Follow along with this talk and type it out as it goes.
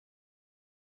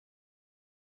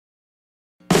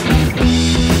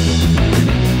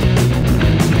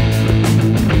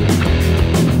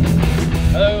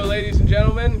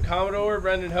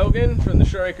Brendan Hogan from the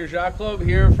Shoreacres Yacht Club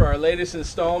here for our latest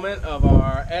installment of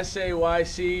our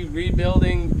SAYC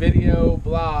rebuilding video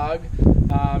blog.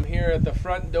 Here at the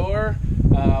front door,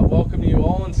 welcome you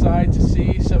all inside to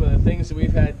see some of the things that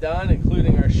we've had done,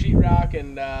 including our sheetrock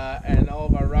and all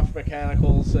of our rough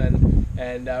mechanicals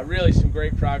and really some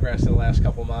great progress in the last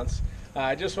couple months.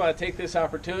 I just want to take this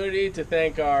opportunity to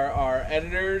thank our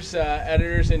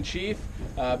editors-in-chief,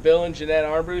 Bill and Jeanette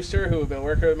Armbruster, who have been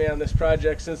working with me on this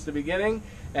project since the beginning.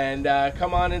 And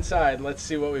come on inside and let's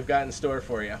see what we've got in store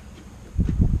for you.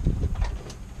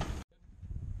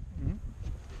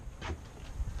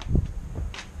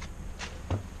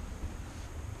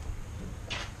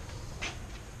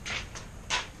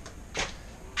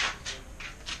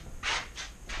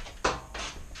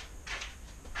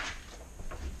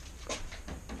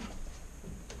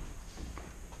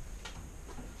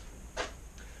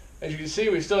 As you can see,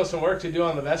 we still have some work to do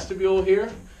on the vestibule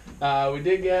here. We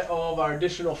did get all of our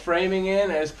additional framing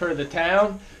in as per the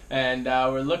town, and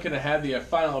we're looking to have the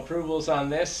final approvals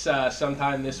on this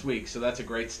sometime this week, so that's a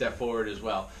great step forward as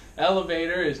well.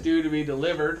 Elevator is due to be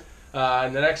delivered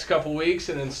in the next couple weeks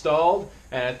and installed,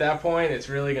 and at that point it's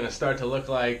really going to start to look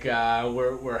like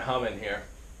we're humming here.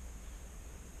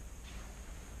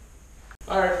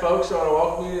 Alright folks, I want to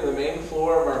welcome you to the main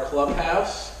floor of our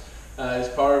clubhouse. As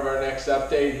part of our next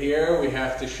update here, we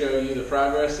have to show you the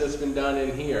progress that's been done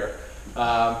in here.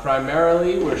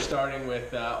 Primarily, we're starting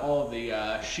with all of the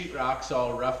sheetrocks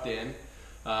all roughed in.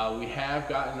 We have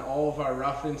gotten all of our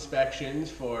rough inspections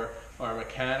for our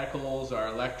mechanicals, our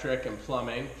electric and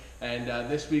plumbing, and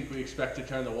this week we expect to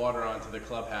turn the water onto the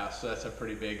clubhouse, so that's a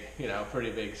pretty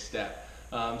big step.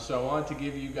 So I wanted to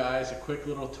give you guys a quick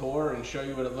little tour and show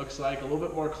you what it looks like, a little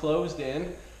bit more closed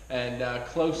in and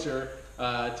closer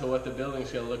to what the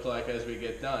building's going to look like as we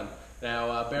get done.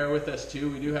 Now, bear with us too.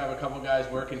 We do have a couple guys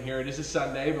working here. It is a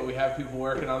Sunday, but we have people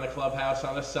working on the clubhouse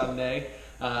on a Sunday,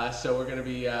 so we're going to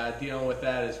be dealing with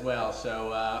that as well.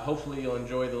 So hopefully you'll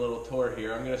enjoy the little tour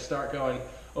here. I'm going to start going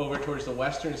over towards the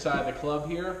western side of the club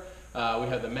here. We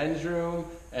have the men's room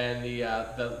and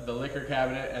the liquor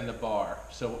cabinet and the bar.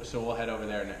 So we'll head over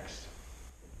there next.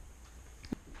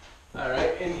 All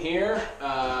right, in here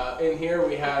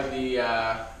we have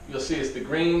you'll see it's the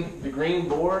green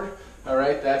board. All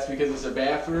right, that's because it's a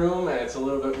bathroom and it's a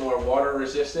little bit more water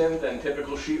resistant than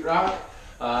typical sheetrock.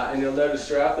 And you'll notice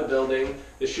throughout the building,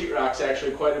 the sheetrock's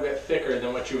actually quite a bit thicker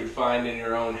than what you would find in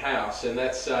your own house. And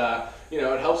that's,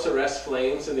 it helps arrest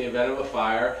flames in the event of a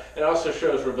fire. It also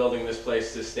shows we're building this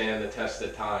place to stand the test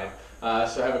of time.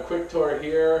 So I have a quick tour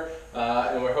here,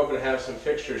 and we're hoping to have some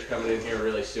fixtures coming in here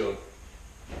really soon.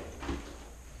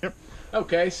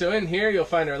 Okay, so in here you'll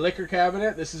find our liquor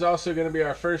cabinet. This is also going to be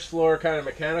our first floor kind of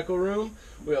mechanical room.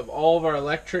 We have all of our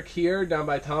electric here down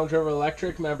by Tom Driver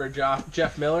Electric. Member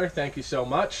Jeff Miller, thank you so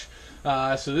much.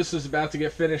 So this is about to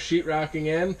get finished sheetrocking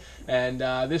in, and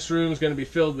this room is going to be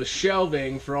filled with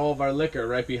shelving for all of our liquor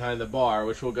right behind the bar,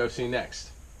 which we'll go see next.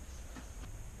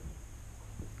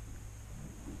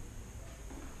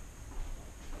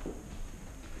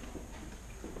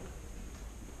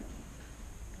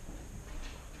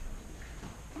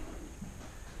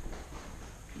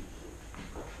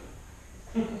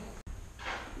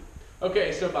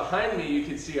 Okay, so behind me you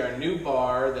can see our new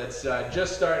bar that's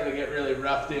just starting to get really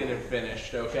roughed in and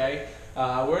finished, okay?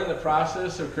 We're in the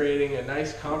process of creating a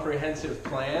nice comprehensive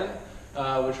plan,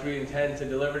 which we intend to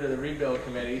deliver to the rebuild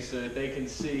committee so that they can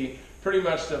see pretty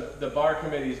much the bar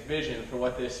committee's vision for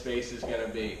what this space is going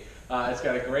to be. It's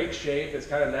got a great shape. It's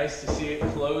kind of nice to see it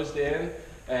closed in,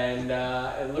 and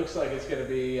it looks like it's going to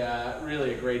be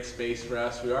really a great space for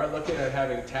us. We are looking at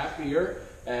having tap beer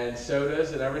and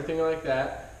sodas and everything like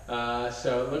that.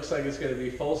 So it looks like it's going to be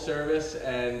full service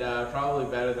and probably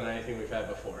better than anything we've had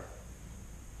before.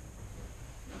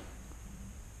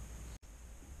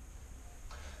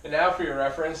 And now for your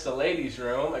reference, the ladies'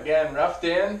 room. Again, roughed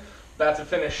in, about to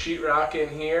finish sheetrock in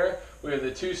here. We have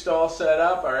the 2 stalls set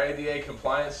up, our ADA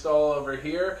compliance stall over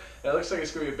here. And it looks like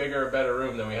it's going to be a bigger, better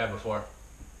room than we had before.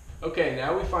 Okay,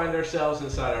 now we find ourselves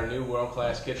inside our new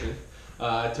world-class kitchen.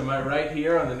 To my right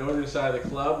here on the northern side of the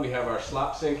club, we have our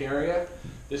slop sink area.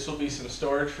 This will be some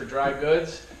storage for dry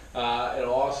goods.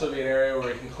 It'll also be an area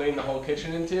where we can clean the whole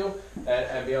kitchen into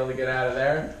and be able to get out of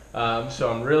there. So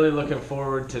I'm really looking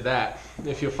forward to that.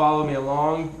 If you'll follow me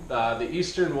along the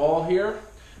eastern wall here,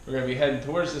 we're going to be heading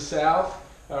towards the south.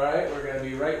 All right, we're going to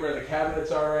be right where the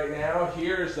cabinets are right now.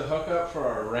 Here's the hookup for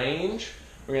our range.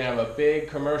 We're going to have a big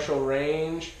commercial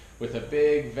range with a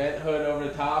big vent hood over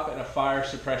the top and a fire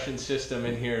suppression system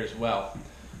in here as well.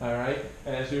 All right,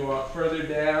 and as we walk further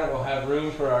down, we'll have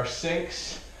room for our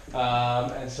sinks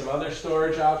and some other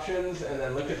storage options, and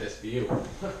then look at this view.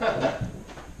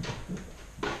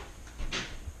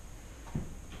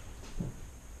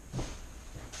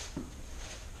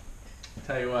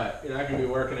 Tell you what, you're not going to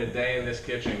be working a day in this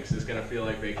kitchen because it's going to feel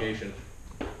like vacation.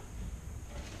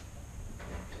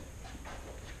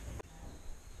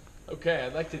 Okay,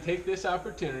 I'd like to take this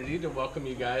opportunity to welcome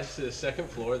you guys to the second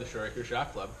floor of the Shore Acres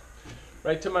Yacht Club.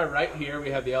 Right to my right here,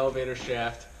 we have the elevator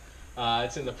shaft.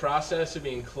 It's in the process of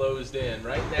being closed in.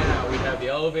 Right now, we have the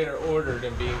elevator ordered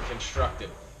and being constructed.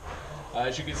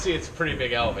 As you can see, it's a pretty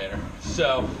big elevator.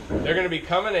 So they're going to be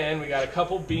coming in. We got a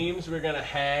couple beams we're going to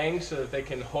hang so that they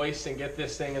can hoist and get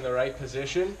this thing in the right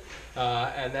position.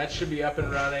 And that should be up and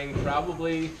running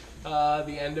probably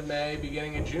the end of May,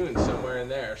 beginning of June, somewhere in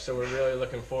there. So we're really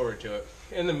looking forward to it.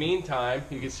 In the meantime,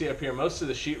 you can see up here, most of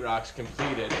the sheetrock's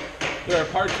completed. There are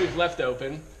parts we've left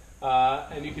open.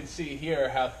 And you can see here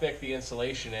how thick the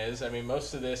insulation is. I mean,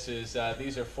 most of this is,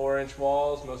 these are 4-inch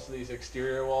walls. Most of these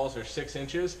exterior walls are 6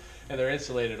 inches, and they're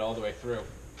insulated all the way through.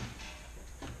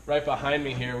 Right behind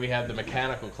me here, we have the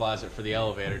mechanical closet for the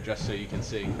elevator, just so you can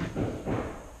see.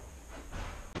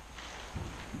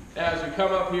 As we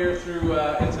come up here through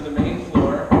into the main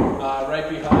floor, right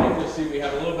behind, you'll see we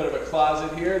have a little bit of a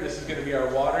closet here. This is going to be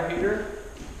our water heater,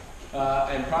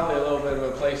 and probably a little bit of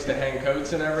a place to hang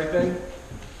coats and everything.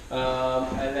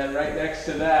 And then right next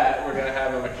to that, we're going to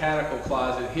have a mechanical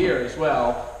closet here as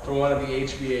well for one of the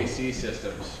HVAC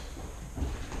systems.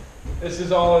 This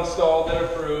is all installed and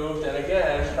approved, and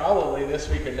again, probably this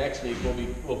week or next week,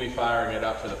 we'll be firing it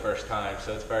up for the first time,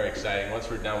 so it's very exciting once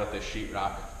we're done with this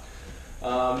sheetrock.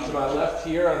 To my left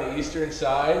here on the eastern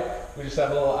side, we just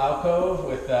have a little alcove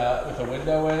with a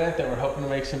window in it that we're hoping to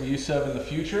make some use of in the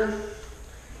future.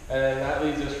 And then that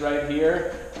leads us right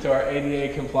here to our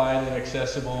ADA compliant and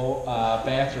accessible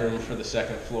bathroom for the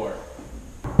second floor.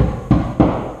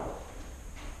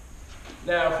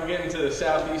 Now, if we get into the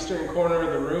southeastern corner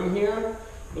of the room here,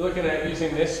 we're looking at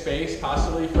using this space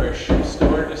possibly for a ship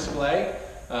store display,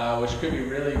 which could be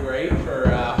really great for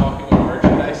hawking of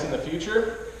merchandise in the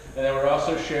future. And then we're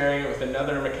also sharing it with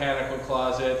another mechanical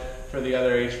closet for the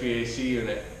other HVAC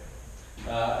unit.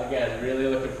 Again, really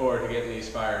looking forward to getting these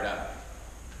fired up.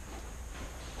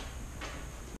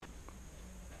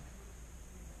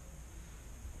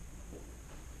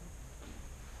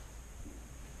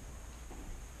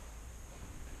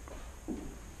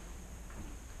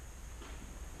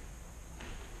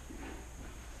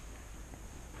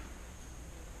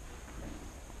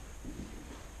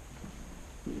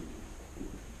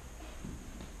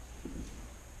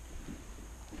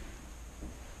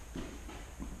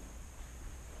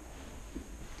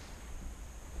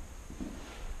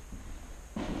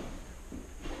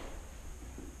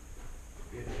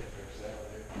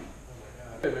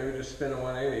 Maybe just spin a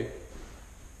 180.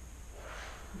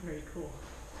 Very cool.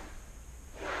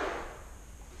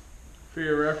 For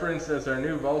your reference, that's our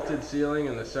new vaulted ceiling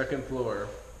in the second floor.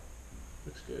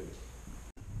 Looks good.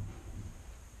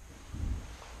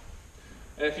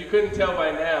 And if you couldn't tell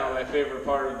by now, my favorite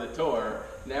part of the tour,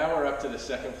 now we're up to the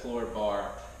second floor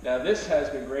bar. Now this has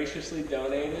been graciously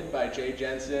donated by Jay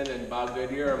Jensen and Bob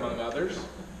Goodyear, among others.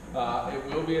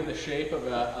 It will be in the shape of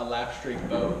a lapstreak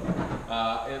boat.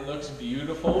 It looks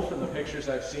beautiful from the pictures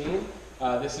I've seen.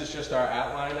 This is just our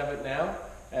outline of it now,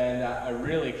 and I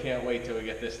really can't wait till we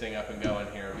get this thing up and going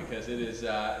here, because it is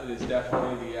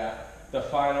definitely the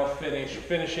final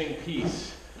finishing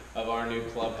piece of our new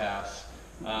clubhouse.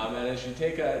 And as you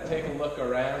take a look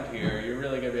around here, you're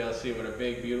really going to be able to see what a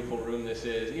big, beautiful room this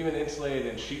is. Even insulated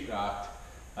and sheetrocked,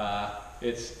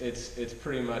 it's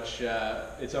pretty much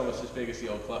it's almost as big as the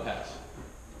old clubhouse.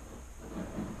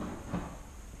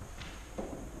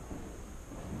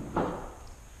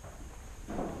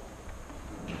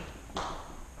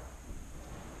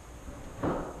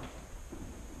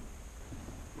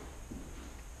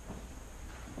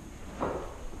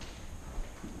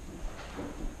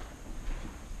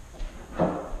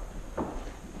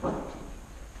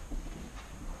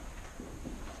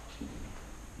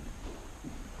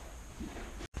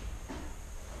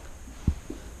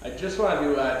 I just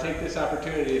wanted to take this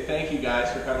opportunity to thank you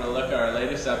guys for coming to look at our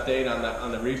latest update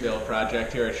on the rebuild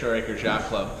project here at Shore Acres Yacht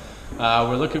Club.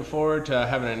 We're looking forward to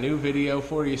having a new video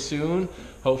for you soon,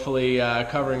 hopefully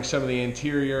covering some of the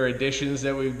interior additions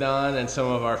that we've done and some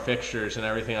of our fixtures and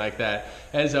everything like that.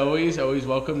 As always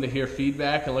welcome to hear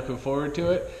feedback and looking forward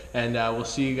to it, and we'll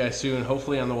see you guys soon,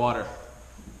 hopefully on the water.